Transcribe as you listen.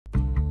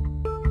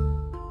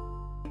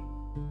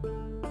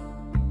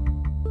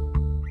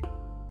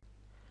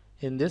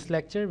In this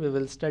lecture, we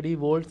will study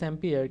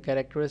volts-ampere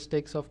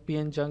characteristics of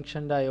PN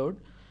junction diode.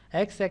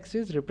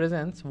 X-axis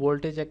represents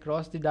voltage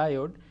across the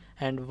diode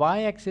and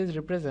Y-axis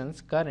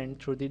represents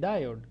current through the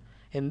diode.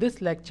 In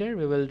this lecture,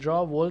 we will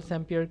draw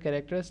volts-ampere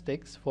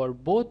characteristics for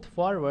both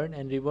forward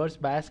and reverse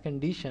bias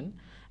condition.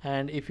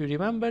 And if you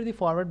remember the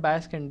forward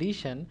bias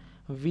condition,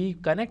 we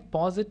connect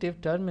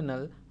positive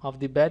terminal of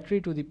the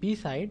battery to the P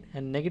side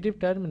and negative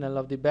terminal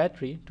of the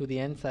battery to the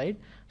N side.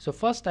 So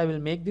first I will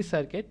make the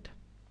circuit.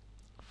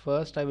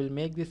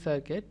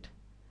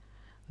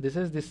 This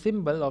is the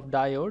symbol of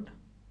diode.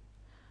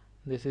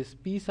 This is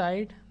P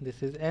side,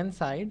 this is N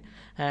side,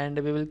 and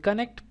we will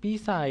connect P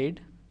side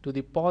to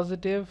the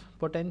positive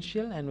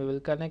potential and we will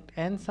connect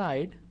N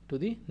side to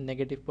the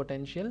negative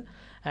potential,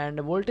 and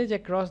voltage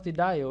across the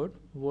diode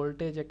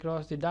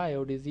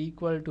is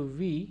equal to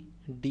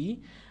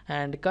VD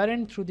and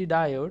current through the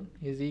diode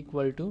is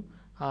equal to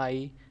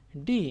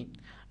ID.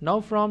 Now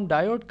from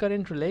diode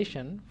current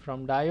relation,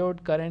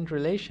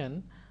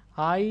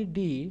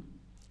 ID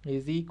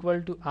is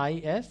equal to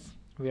IS,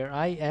 where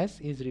IS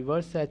is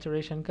reverse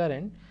saturation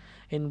current.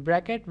 In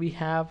bracket we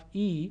have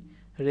E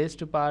raised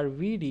to power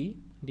VD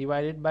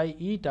divided by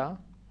eta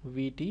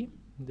VT.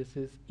 This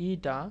is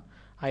eta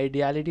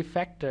ideality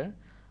factor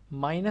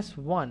minus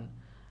 1.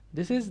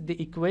 This is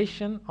the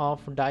equation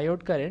of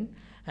diode current,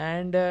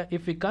 and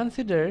if we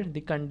consider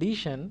the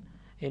condition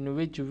in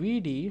which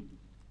VD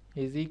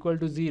is equal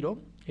to 0,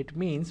 it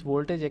means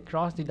voltage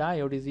across the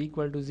diode is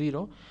equal to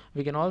 0.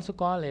 We can also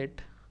call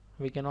it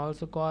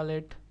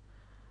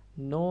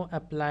no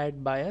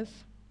applied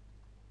bias.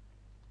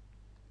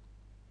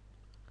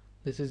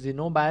 This is the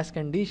no bias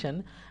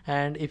condition,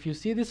 and if you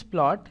see this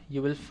plot,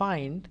 you will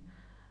find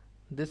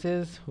this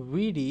is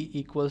VD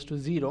equals to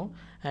 0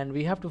 and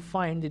we have to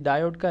find the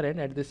diode current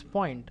at this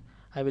point.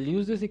 I will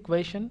use this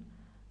equation,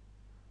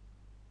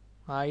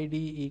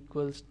 ID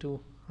equals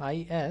to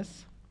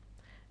IS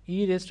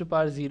e raised to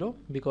power 0,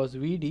 because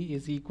VD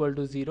is equal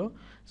to 0,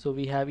 so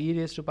we have e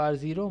raised to power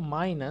 0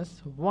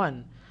 minus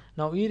 1.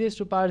 Now e raised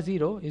to power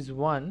 0 is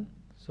 1,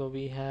 so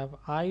we have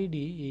ID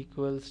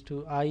equals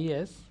to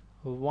IS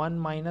 1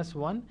 minus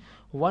 1.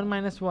 1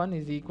 minus 1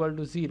 is equal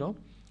to 0,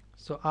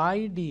 so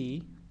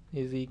ID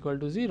is equal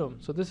to 0.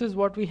 So this is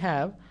what we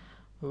have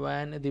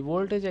when the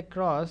voltage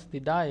across the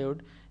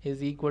diode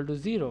is equal to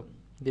 0.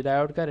 The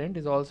diode current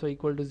is also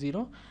equal to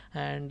 0,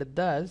 and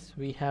thus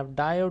we have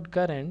diode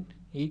current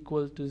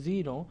equal to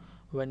 0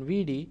 when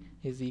VD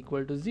is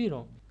equal to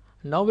 0.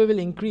 Now we will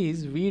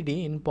increase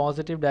VD in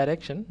positive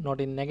direction, not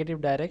in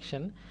negative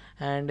direction,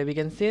 and we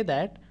can say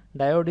that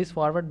diode is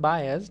forward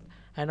biased,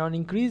 and on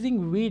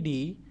increasing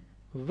VD,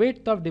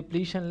 width of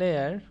depletion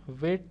layer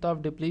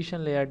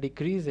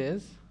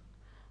decreases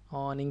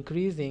on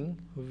increasing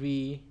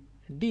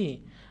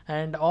VD,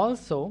 and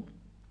also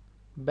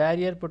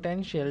barrier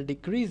potential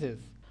decreases,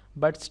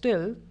 but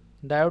still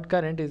diode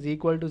current is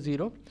equal to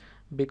 0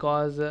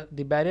 because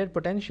the barrier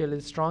potential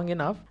is strong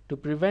enough to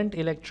prevent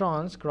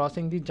electrons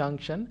crossing the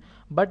junction.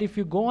 But if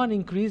you go on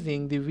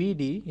increasing the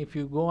VD, if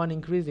you go on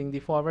increasing the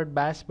forward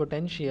bias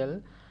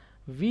potential,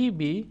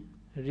 VB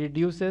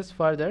reduces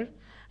further,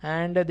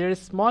 and there is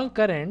small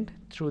current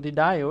through the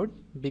diode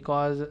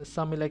because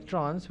some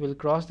electrons will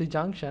cross the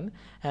junction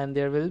and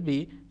there will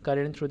be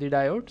current through the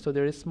diode. So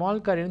there is small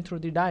current through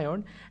the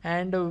diode,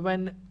 and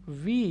when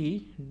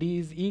VD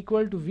is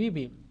equal to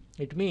VB,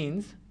 it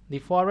means the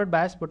forward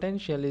bias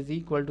potential is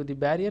equal to the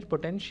barrier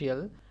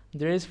potential.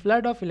 There is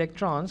flood of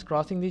electrons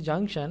crossing the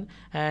junction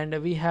and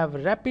we have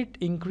rapid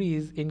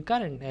increase in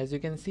current, as you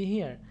can see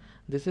here.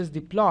 This is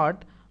the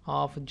plot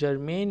of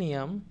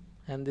germanium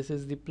and this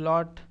is the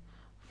plot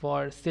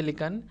for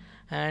silicon,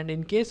 and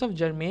in case of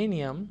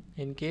germanium,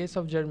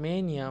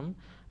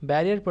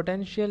 barrier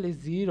potential is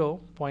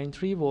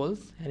 0.3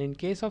 volts, and in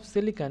case of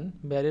silicon,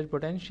 barrier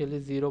potential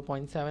is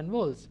 0.7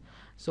 volts.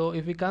 So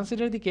if we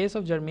consider the case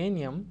of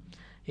germanium,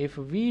 if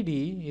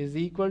VD is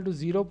equal to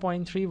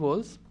 0.3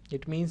 volts,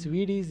 it means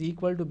VD is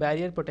equal to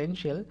barrier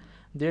potential.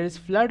 There is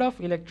flood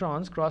of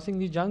electrons crossing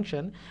the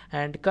junction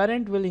and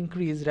current will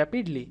increase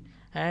rapidly,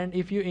 and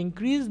if you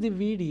increase the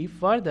VD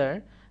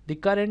further, the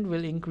current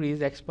will increase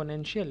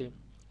exponentially.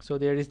 So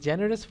there is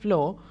generous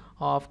flow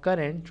of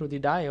current through the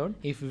diode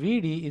if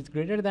VD is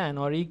greater than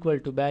or equal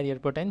to barrier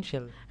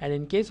potential. And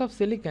in case of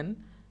silicon,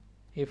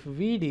 if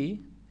VD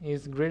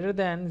is greater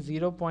than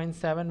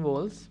 0.7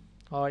 volts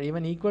or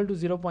even equal to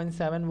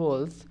 0.7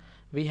 volts,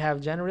 we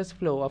have generous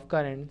flow of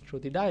current through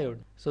the diode.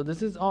 So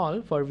this is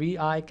all for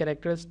VI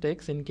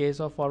characteristics in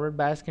case of forward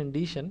bias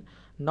condition.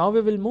 Now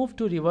we will move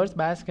to reverse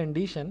bias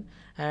condition,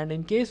 and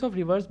in case of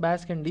reverse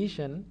bias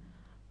condition,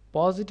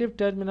 positive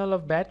terminal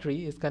of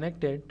battery is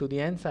connected to the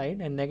N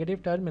side and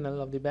negative terminal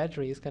of the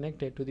battery is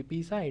connected to the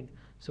P side.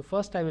 So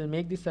first I will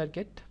make the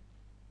circuit.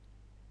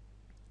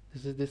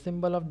 This is the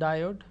symbol of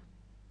diode.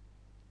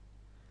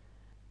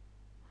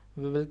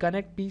 We will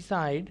connect P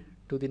side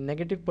to the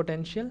negative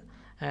potential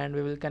and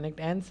we will connect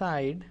N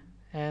side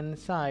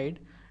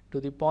to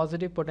the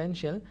positive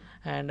potential,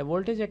 and the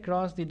voltage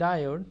across the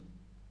diode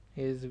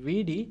is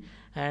VD,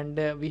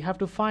 and we have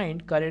to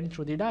find current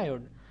through the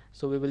diode.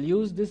 So we will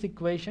use this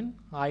equation,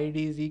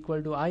 ID is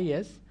equal to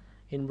IS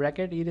in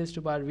bracket e raised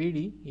to power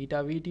Vd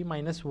eta Vt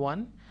minus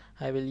 1.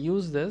 I will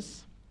use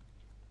this,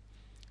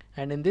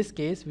 and in this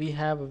case we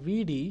have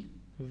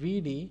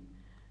Vd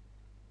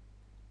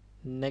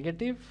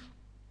negative,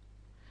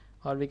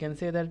 or we can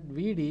say that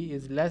Vd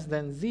is less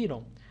than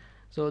 0.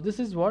 So this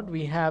is what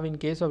we have in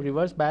case of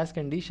reverse bias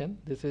condition.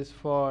 This is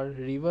for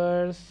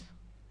reverse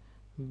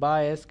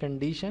bias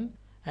condition,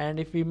 and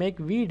if we make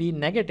Vd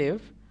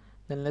negative,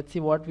 then let's see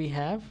what we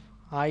have.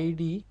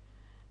 ID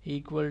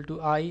equal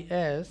to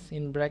IS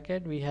in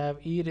bracket we have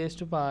e raised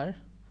to power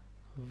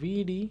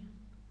Vd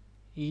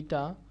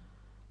eta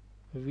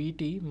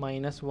Vt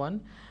minus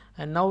 1,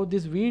 and now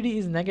this Vd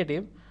is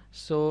negative,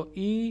 so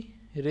e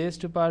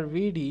raised to power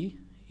Vd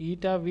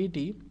eta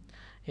Vt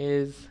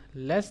is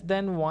less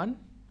than 1,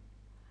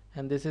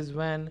 and this is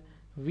when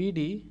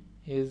Vd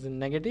is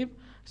negative.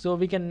 So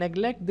we can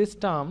neglect this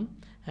term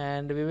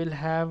and we will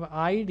have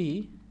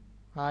ID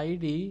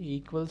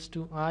equals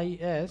to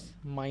IS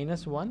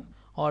minus 1,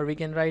 or we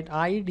can write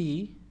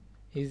ID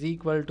is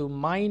equal to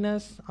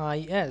minus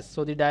IS.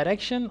 So the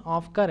direction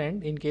of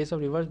current in case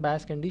of reverse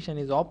bias condition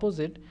is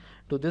opposite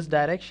to this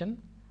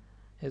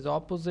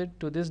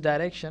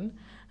direction,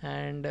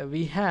 and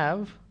we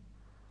have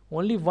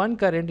only one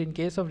current in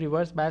case of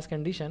reverse bias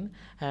condition,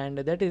 and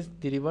that is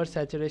the reverse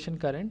saturation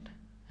current,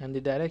 and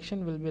the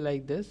direction will be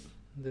like this.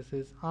 This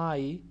is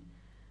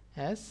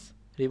IS,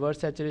 reverse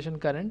saturation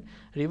current.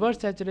 Reverse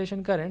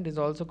saturation current is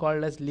also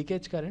called as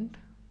leakage current.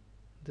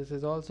 This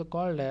is also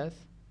called as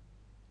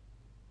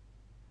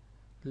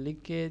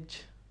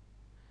leakage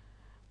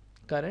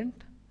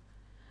current,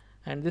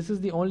 and this is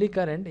the only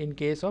current in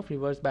case of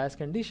reverse bias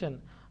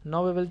condition.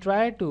 Now we will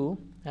try to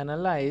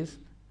analyze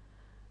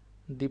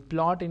the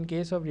plot in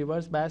case of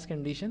reverse bias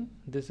condition.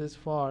 This is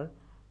for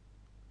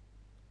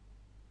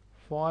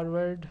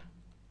forward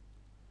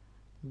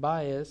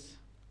bias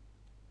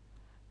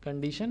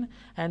condition,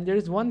 and there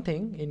is one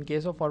thing in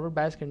case of forward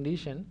bias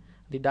condition,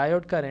 the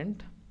diode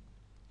current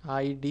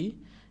ID,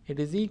 it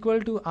is equal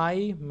to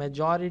I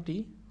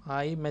majority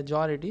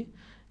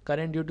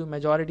current due to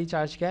majority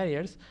charge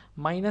carriers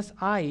minus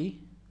I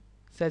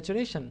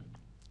saturation,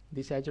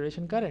 the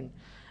saturation current.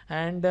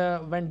 And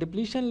when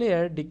depletion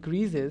layer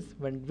decreases,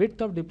 when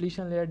width of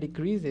depletion layer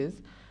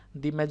decreases,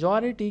 the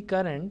majority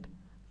current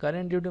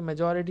due to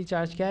majority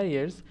charge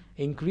carriers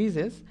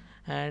increases,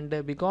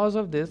 and because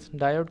of this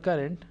diode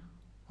current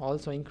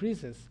also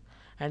increases.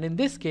 And in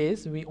this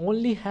case we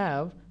only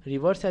have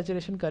reverse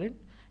saturation current.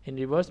 In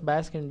reverse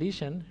bias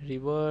condition,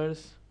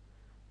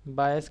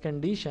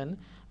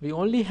 we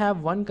only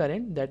have one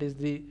current, that is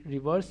the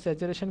reverse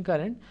saturation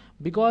current,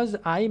 because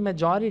I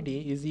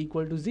majority is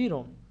equal to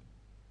 0.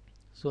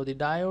 So the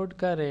diode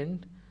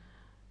current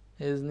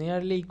is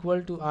nearly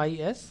equal to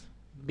IS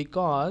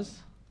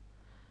because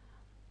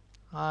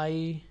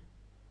I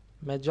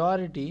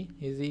majority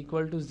is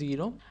equal to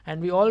 0,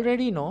 and we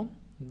already know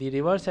the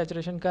reverse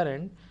saturation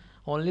current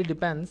only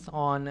depends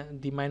on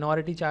the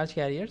minority charge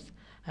carriers,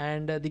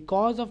 and the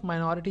cause of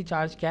minority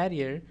charge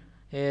carrier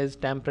is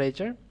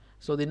temperature.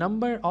 So the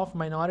number of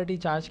minority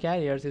charge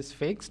carriers is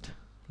fixed.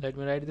 Let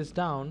me write this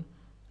down.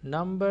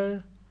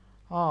 Number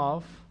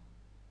of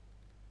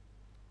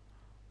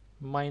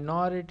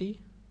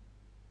minority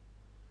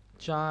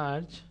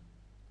charge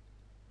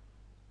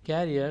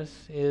carriers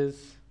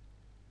is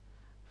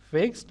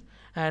fixed,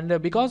 and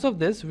because of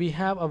this we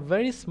have a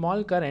very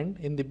small current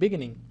in the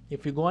beginning.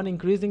 If you go on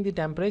increasing the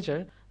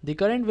temperature, the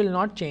current will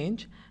not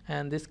change,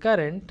 and this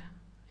current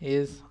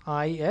is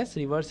IS,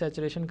 reverse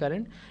saturation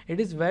current.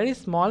 It is very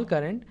small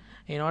current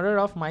in order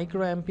of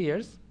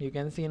microamperes. You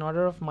can see in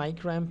order of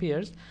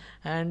microamperes,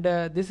 and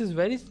this is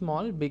very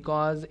small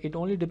because it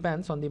only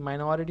depends on the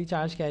minority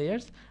charge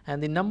carriers,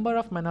 and the number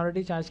of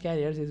minority charge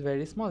carriers is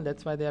very small.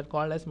 That's why they are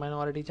called as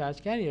minority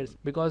charge carriers,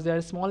 because they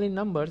are small in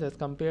numbers as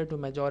compared to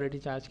majority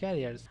charge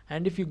carriers.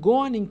 And if you go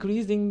on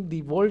increasing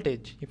the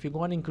voltage, if you go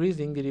on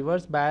increasing the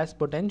reverse bias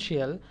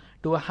potential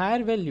to a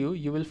higher value,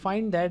 you will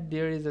find that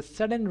there is a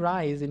sudden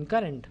rise in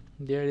current.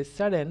 There is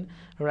sudden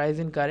rise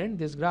in current.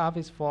 This graph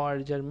is for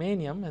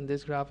germanium and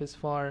this graph is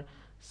for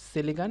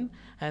silicon,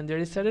 and there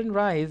is sudden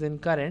rise in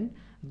current.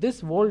 This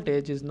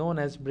voltage is known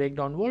as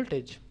breakdown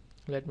voltage.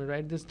 Let me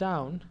write this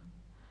down.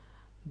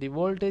 The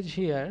voltage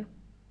here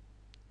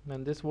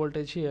and this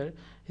voltage here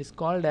is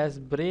called as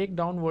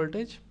breakdown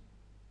voltage.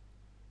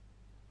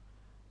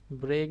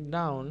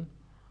 Breakdown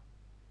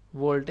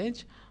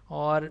voltage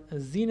or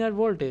Zener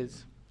voltage.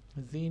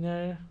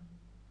 Zener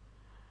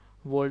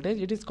voltage.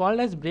 It is called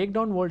as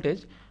breakdown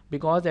voltage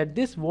because at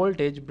this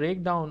voltage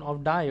breakdown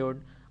of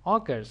diode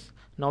occurs.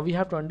 Now we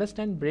have to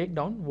understand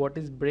breakdown. What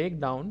is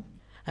breakdown?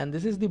 And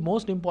this is the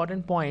most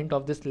important point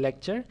of this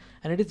lecture,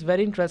 and it is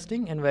very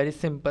interesting and very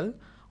simple.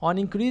 On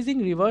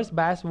increasing reverse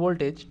bias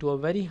voltage to a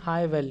very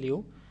high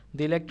value,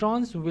 the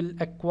electrons will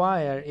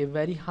acquire a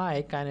very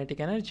high kinetic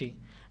energy,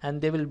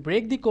 and they will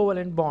break the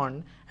covalent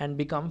bond and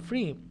become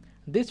free.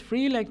 These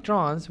free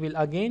electrons will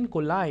again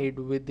collide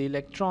with the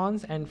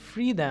electrons and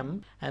free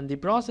them, and the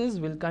process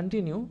will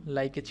continue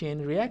like a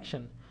chain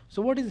reaction.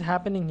 So what is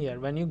happening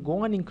here? When you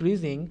go on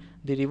increasing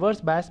the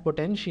reverse bias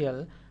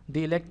potential,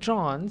 the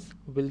electrons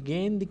will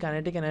gain the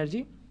kinetic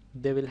energy.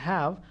 They will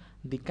have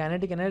the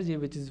kinetic energy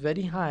which is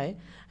very high,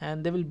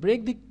 and they will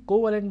break the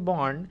covalent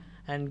bond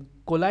and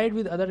collide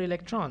with other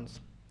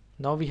electrons.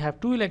 Now we have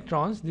 2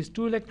 electrons. These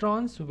 2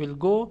 electrons will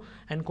go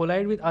and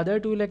collide with other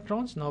 2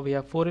 electrons. Now we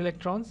have 4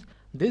 electrons.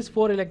 These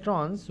 4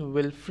 electrons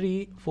will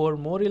free 4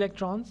 more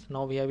electrons.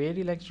 Now we have 8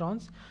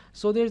 electrons.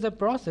 So there is a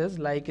process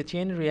like a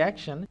chain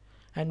reaction,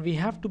 and we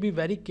have to be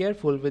very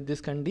careful with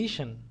this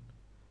condition.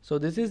 So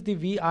this is the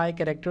VI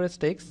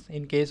characteristics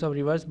in case of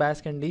reverse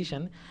bias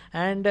condition,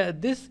 and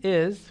this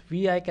is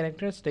VI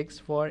characteristics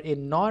for a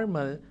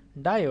normal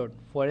diode,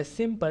 for a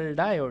simple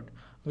diode.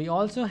 We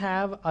also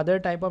have other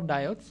type of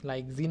diodes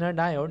like Zener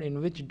Diode,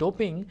 in which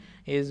doping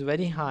is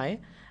very high,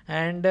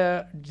 and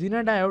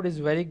Zener Diode is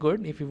very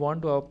good if you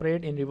want to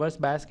operate in reverse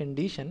bias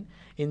condition.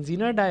 In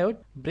Zener Diode,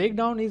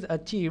 breakdown is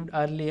achieved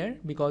earlier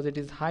because it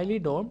is highly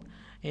doped.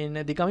 In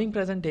the coming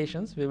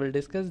presentations, we will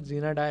discuss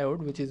Zener Diode,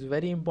 which is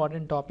very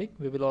important topic.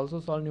 We will also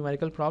solve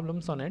numerical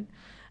problems on it.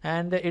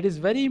 And it is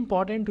very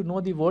important to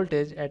know the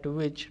voltage at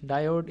which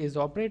diode is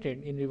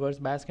operated in reverse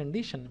bias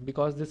condition,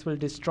 because this will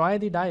destroy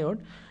the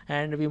diode,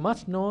 and we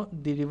must know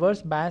the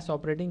reverse bias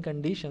operating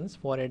conditions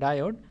for a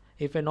diode.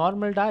 If a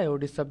normal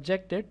diode is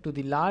subjected to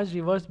the large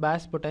reverse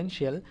bias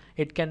potential,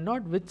 it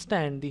cannot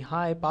withstand the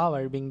high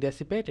power being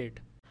dissipated.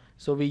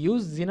 So we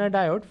use Zener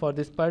Diode for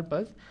this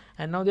purpose.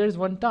 And now there is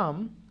one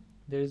term,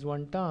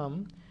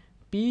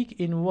 peak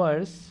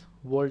inverse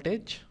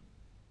voltage.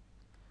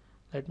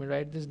 Let me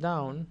write this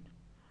down.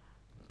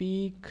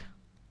 Peak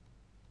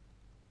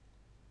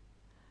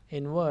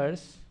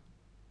inverse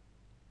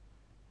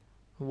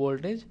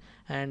voltage,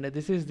 and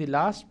this is the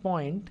last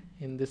point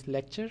in this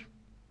lecture.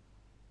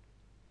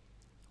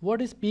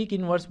 What is peak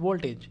inverse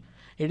voltage?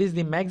 It is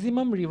the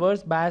maximum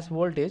reverse bias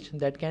voltage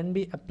that can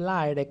be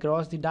applied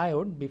across the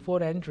diode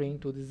before entering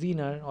to the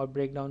Zener or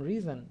breakdown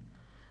region.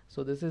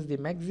 So this is the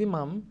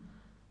maximum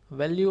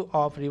value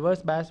of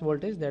reverse bias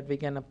voltage that we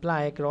can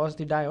apply across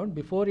the diode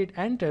before it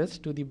enters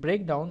to the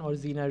breakdown or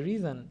Zener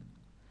region.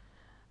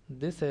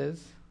 This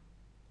is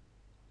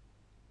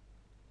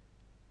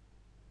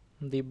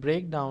the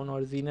breakdown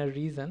or Zener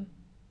region.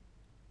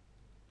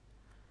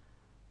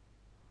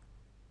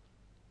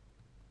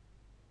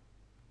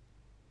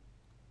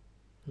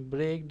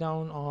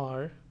 Breakdown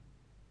or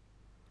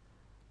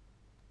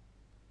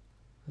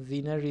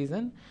Zener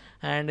region,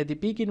 and the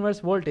peak inverse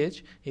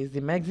voltage is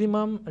the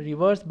maximum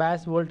reverse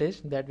bias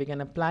voltage that we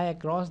can apply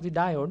across the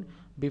diode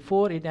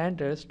before it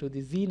enters to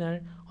the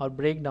Zener or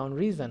breakdown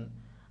region.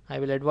 I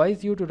will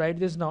advise you to write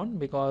this down,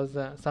 because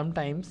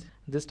sometimes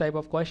this type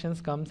of questions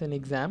comes in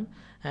exam,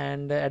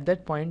 and at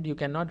that point you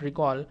cannot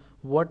recall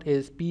what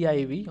is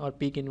PIV or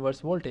peak inverse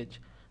voltage.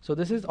 So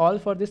this is all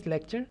for this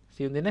lecture.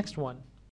 See you in the next one.